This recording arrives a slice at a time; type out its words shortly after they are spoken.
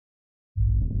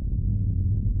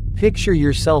Picture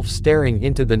yourself staring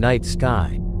into the night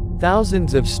sky.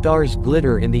 Thousands of stars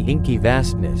glitter in the inky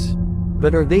vastness.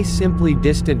 But are they simply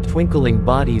distant twinkling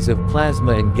bodies of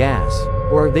plasma and gas,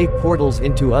 or are they portals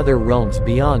into other realms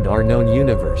beyond our known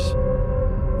universe?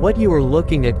 What you are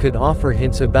looking at could offer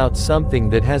hints about something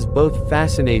that has both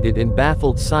fascinated and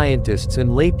baffled scientists and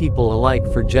laypeople alike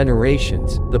for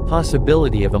generations: the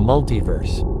possibility of a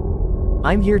multiverse.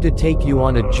 I'm here to take you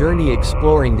on a journey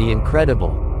exploring the incredible,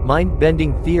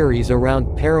 mind-bending theories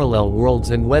around parallel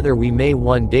worlds and whether we may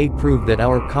one day prove that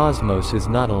our cosmos is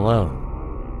not alone.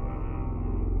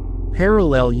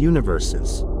 Parallel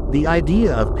universes. The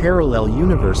idea of parallel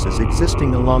universes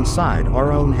existing alongside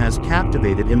our own has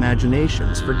captivated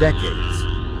imaginations for decades.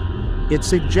 It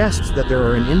suggests that there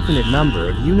are an infinite number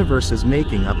of universes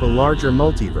making up a larger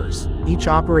multiverse, each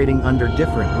operating under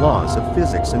different laws of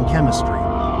physics and chemistry.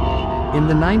 In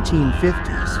the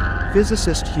 1950s,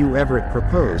 physicist Hugh Everett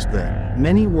proposed the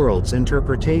many worlds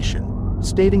interpretation,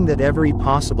 stating that every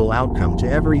possible outcome to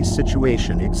every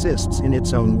situation exists in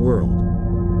its own world.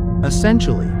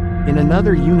 Essentially, in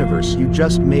another universe you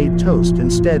just made toast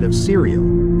instead of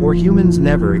cereal, or humans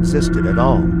never existed at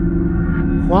all.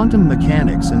 Quantum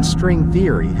mechanics and string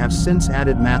theory have since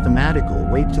added mathematical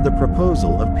weight to the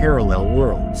proposal of parallel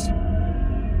worlds.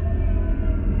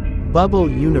 Bubble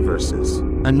universes.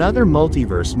 Another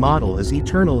multiverse model is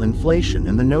eternal inflation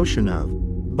and the notion of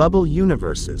bubble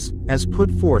universes, as put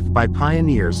forth by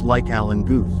pioneers like Alan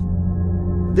Guth.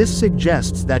 This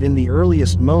suggests that in the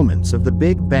earliest moments of the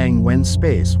Big Bang, when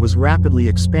space was rapidly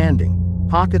expanding,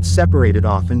 pockets separated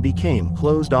off and became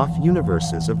closed-off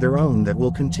universes of their own that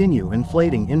will continue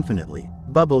inflating infinitely,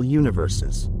 bubble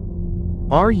universes.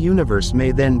 Our universe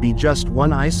may then be just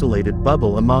one isolated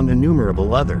bubble among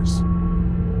innumerable others.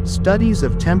 Studies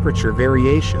of temperature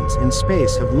variations in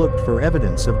space have looked for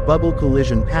evidence of bubble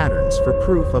collision patterns for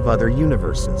proof of other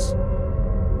universes.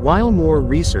 While more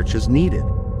research is needed,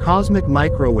 cosmic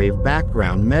microwave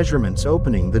background measurements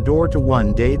opening the door to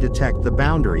one day detect the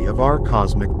boundary of our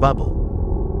cosmic bubble.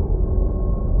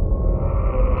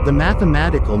 The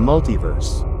mathematical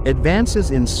multiverse. Advances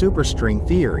in superstring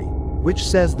theory, which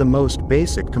says the most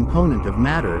basic component of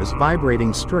matter is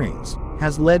vibrating strings,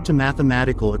 has led to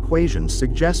mathematical equations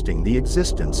suggesting the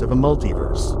existence of a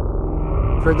multiverse.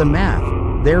 For the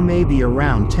math, there may be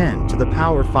around 10 to the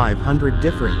power 500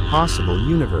 different possible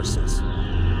universes.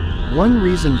 One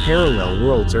reason parallel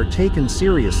worlds are taken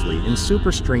seriously in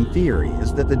superstring theory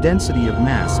is that the density of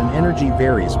mass and energy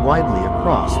varies widely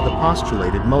across the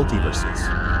postulated multiverses.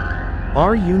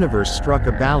 Our universe struck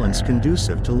a balance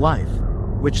conducive to life,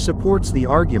 which supports the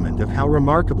argument of how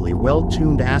remarkably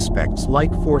well-tuned aspects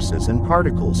like forces and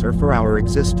particles are for our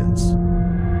existence.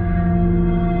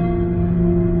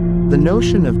 The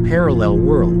notion of parallel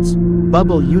worlds,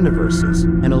 bubble universes,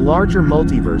 and a larger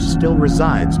multiverse still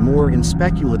resides more in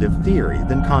speculative theory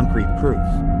than concrete proof.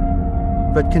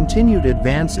 But continued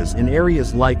advances in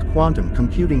areas like quantum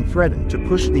computing threaten to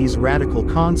push these radical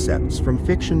concepts from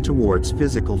fiction towards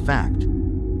physical fact.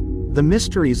 The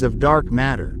mysteries of dark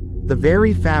matter, the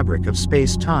very fabric of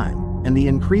space-time, and the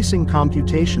increasing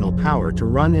computational power to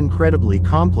run incredibly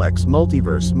complex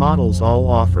multiverse models all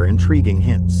offer intriguing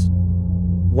hints.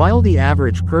 While the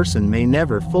average person may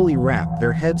never fully wrap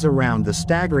their heads around the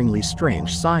staggeringly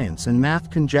strange science and math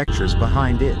conjectures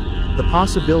behind it, the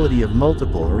possibility of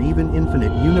multiple or even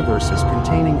infinite universes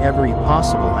containing every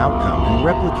possible outcome and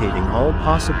replicating all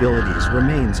possibilities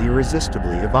remains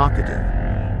irresistibly evocative.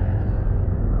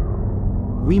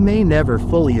 We may never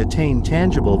fully attain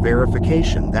tangible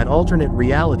verification that alternate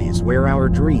realities where our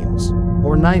dreams,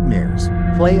 or nightmares,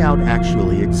 play out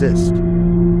actually exist.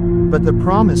 But the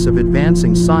promise of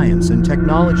advancing science and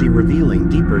technology revealing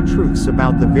deeper truths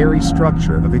about the very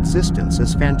structure of existence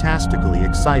is fantastically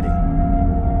exciting.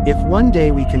 If one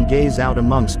day we can gaze out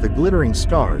amongst the glittering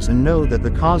stars and know that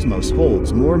the cosmos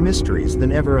holds more mysteries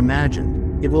than ever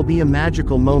imagined, it will be a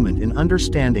magical moment in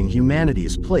understanding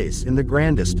humanity's place in the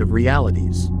grandest of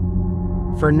realities.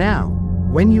 For now,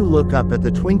 when you look up at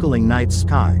the twinkling night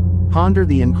sky, ponder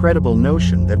the incredible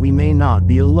notion that we may not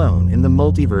be alone in the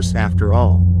multiverse after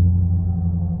all.